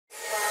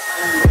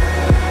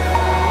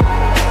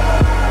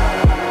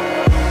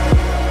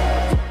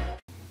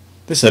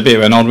This is a bit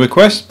of an odd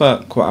request,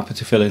 but quite happy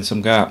to fill in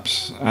some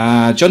gaps.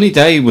 Johnny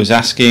Day was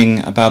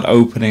asking about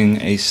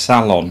opening a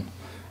salon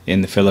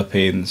in the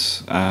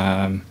Philippines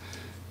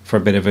for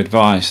a bit of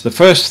advice. The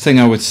first thing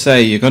I would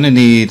say, you're going to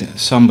need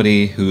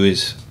somebody who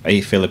is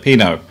a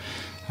Filipino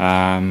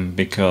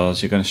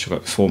because you're going to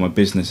form a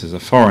business as a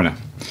foreigner.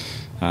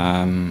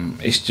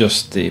 It's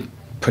just the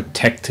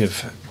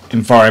protective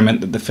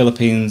environment that the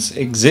Philippines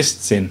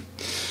exists in.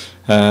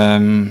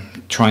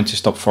 Trying to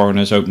stop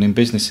foreigners opening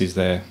businesses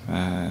there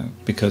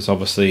because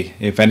obviously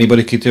if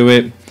anybody could do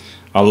it,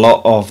 a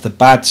lot of the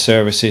bad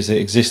services that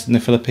exist in the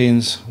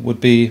Philippines would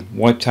be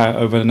wiped out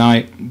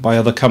overnight by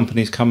other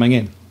companies coming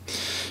in.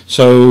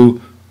 So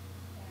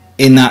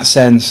in that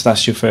sense,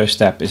 that's your first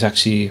step, is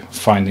actually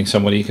finding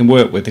somebody you can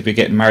work with. If you're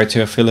getting married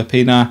to a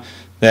Filipina,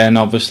 then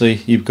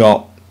obviously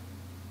you're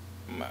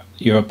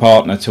a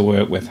partner to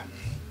work with.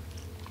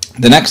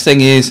 The next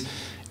thing is,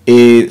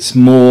 it's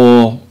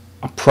more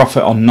a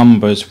profit on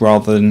numbers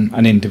rather than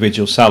an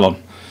individual salon.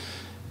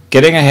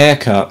 Getting a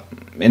haircut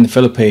in the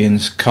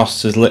Philippines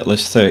costs as little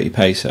as 30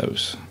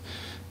 pesos.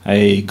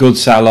 A good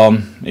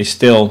salon is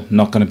still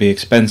not going to be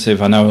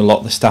expensive. I know a lot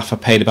of the staff are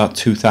paid about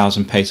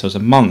 2,000 pesos a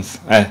month.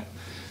 Is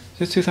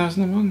it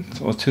 2,000 a month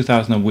or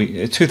 2,000 a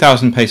week?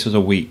 2,000 pesos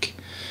a week.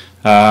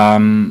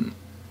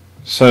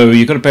 So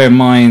you've got to bear in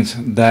mind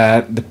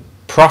that the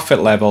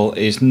profit level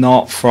is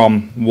not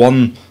from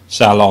one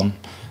salon,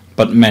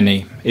 but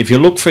many. If you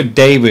look for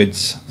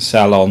David's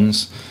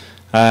salons,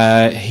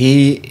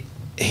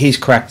 he's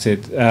cracked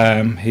it.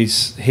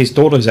 His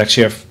daughter is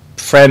actually a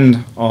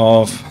friend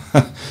of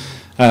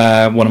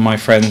one of my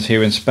friends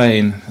here in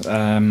Spain.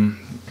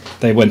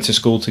 They went to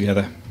school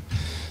together.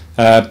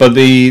 But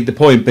the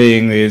point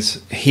being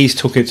is he's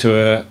took it to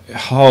a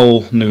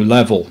whole new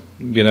level.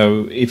 You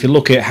know, if you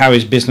look at how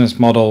his business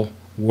model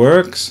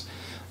works,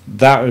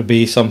 that would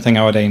be something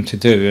I would aim to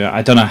do.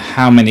 I don't know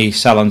how many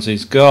salons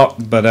he's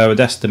got, but I would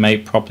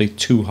estimate probably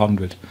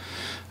 200.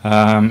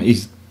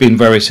 He's been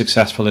very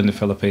successful in the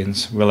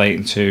Philippines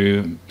relating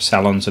to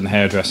salons and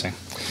hairdressing.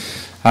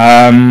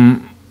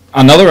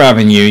 Another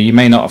avenue you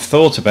may not have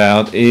thought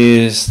about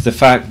is the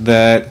fact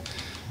that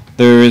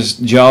there's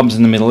jobs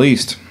in the Middle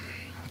East.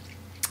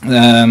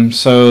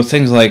 So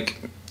things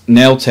like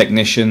nail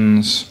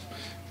technicians,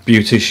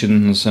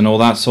 beauticians and all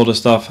that sort of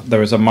stuff,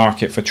 there is a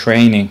market for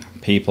training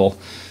people.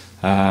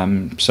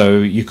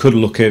 So you could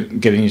look at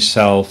getting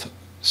yourself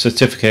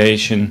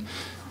certification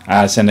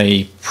as an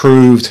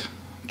approved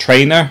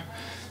trainer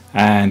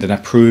and an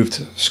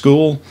approved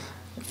school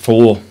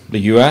for the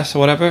US or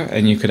whatever,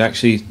 and you could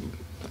actually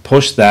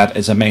push that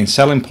as a main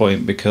selling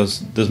point,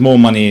 because there's more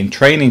money in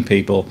training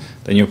people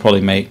than you'll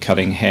probably make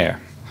cutting hair.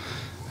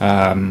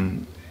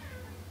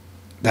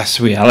 That's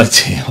the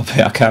reality of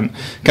it. I can't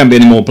be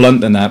any more blunt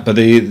than that, but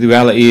the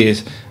reality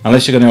is,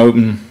 unless you're going to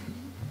open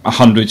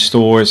 100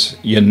 stores,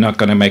 you're not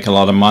going to make a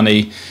lot of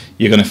money.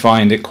 You're going to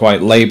find it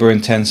quite labor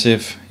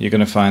intensive. You're going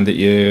to find that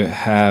you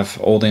have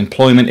all the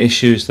employment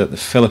issues that the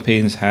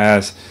Philippines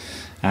has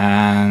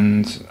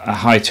and a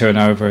high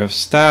turnover of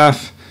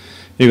staff.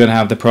 You're going to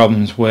have the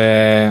problems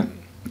where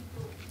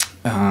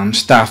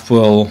staff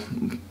will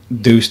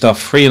do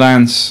stuff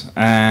freelance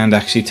and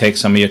actually take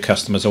some of your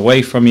customers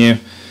away from you.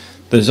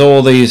 There's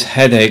all these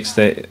headaches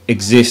that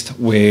exist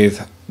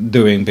with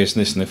doing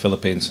business in the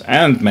Philippines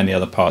and many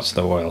other parts of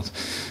the world.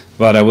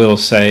 But I will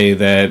say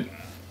that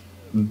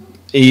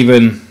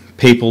even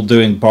people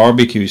doing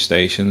barbecue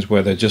stations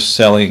where they're just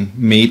selling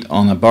meat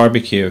on a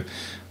barbecue,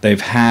 they've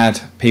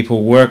had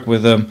people work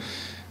with them,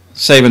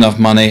 save enough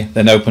money,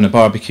 then open a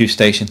barbecue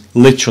station,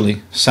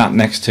 literally sat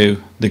next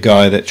to the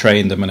guy that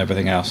trained them and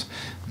everything else.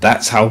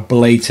 That's how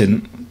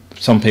blatant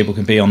some people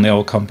can be on the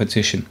old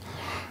competition.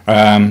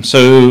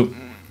 So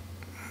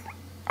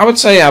I would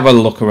say have a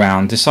look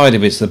around, decide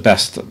if it's the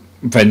best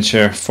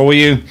venture for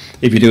you.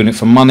 If you're doing it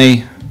for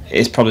money,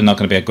 it's probably not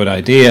going to be a good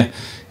idea.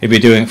 If you're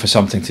doing it for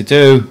something to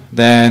do,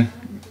 then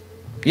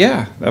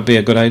yeah, that'd be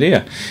a good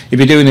idea. If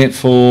you're doing it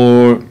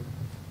for,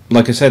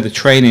 like I said, the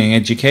training,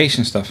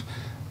 education stuff,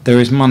 there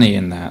is money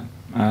in that.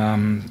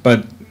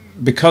 But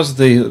because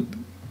the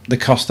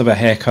cost of a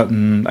haircut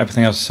and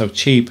everything else is so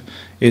cheap,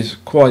 is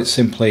quite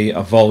simply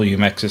a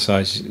volume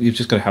exercise. You've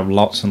just got to have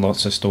lots and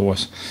lots of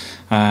stores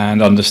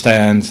and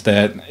understand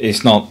that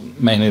it's not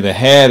mainly the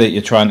hair that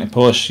you're trying to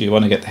push. You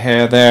want to get the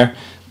hair there,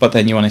 but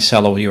then you want to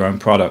sell all your own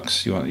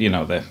products. You want,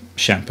 the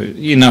shampoo.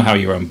 You know how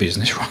your own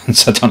business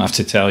runs. I don't have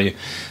to tell you.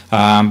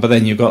 But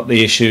then you've got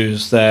the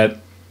issues that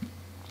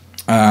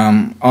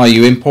are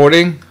you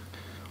importing,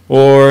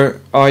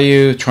 or are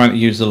you trying to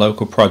use the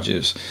local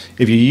produce?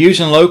 If you're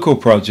using local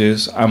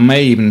produce, I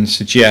may even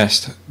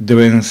suggest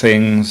doing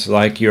things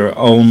like your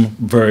own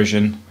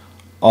version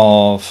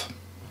of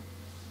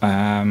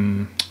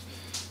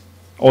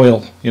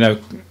oil,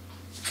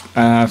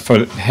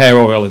 for hair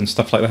oil and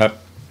stuff like that.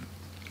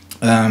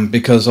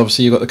 Because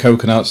obviously you've got the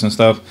coconuts and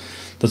stuff.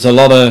 There's a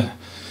lot of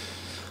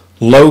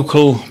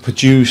local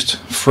produced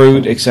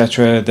fruit,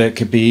 etc., that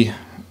could be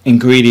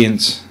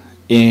ingredients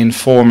in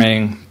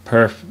forming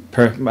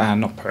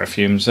not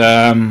perfumes,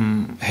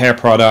 hair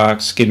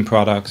products, skin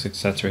products,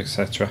 etc.,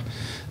 etc.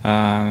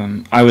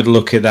 I would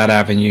look at that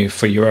avenue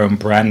for your own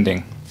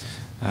branding.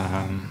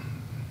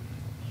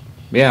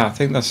 Yeah, I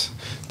think that's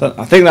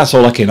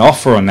all I can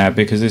offer on that,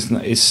 because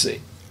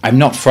I'm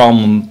not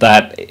from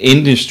that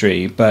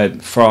industry,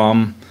 but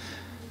from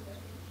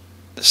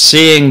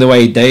seeing the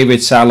way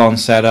David's salon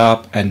set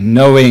up and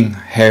knowing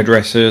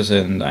hairdressers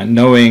and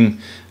knowing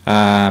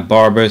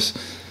barbers,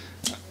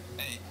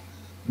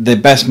 the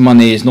best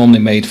money is normally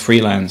made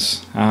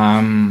freelance,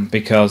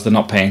 because they're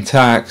not paying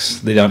tax,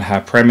 they don't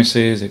have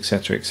premises,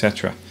 etc.,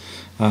 etc.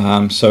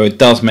 So it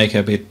does make it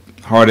a bit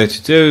harder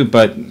to do,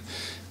 but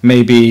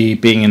maybe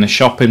being in a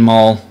shopping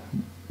mall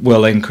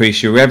will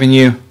increase your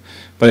revenue,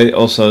 but it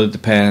also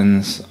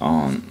depends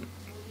on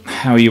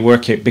how you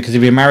work it, because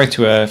if you're married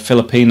to a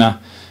Filipina,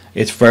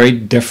 it's very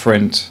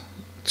different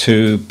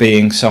to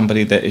being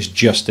somebody that is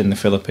just in the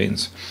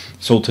Philippines.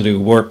 It's all to do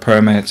with work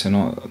permits and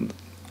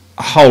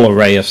a whole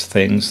array of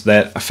things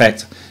that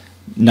affect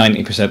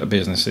 90% of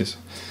businesses,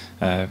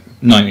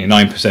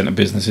 99% of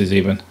businesses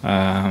even,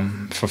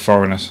 for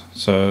foreigners.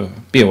 So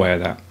be aware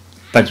of that.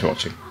 Thanks for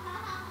watching.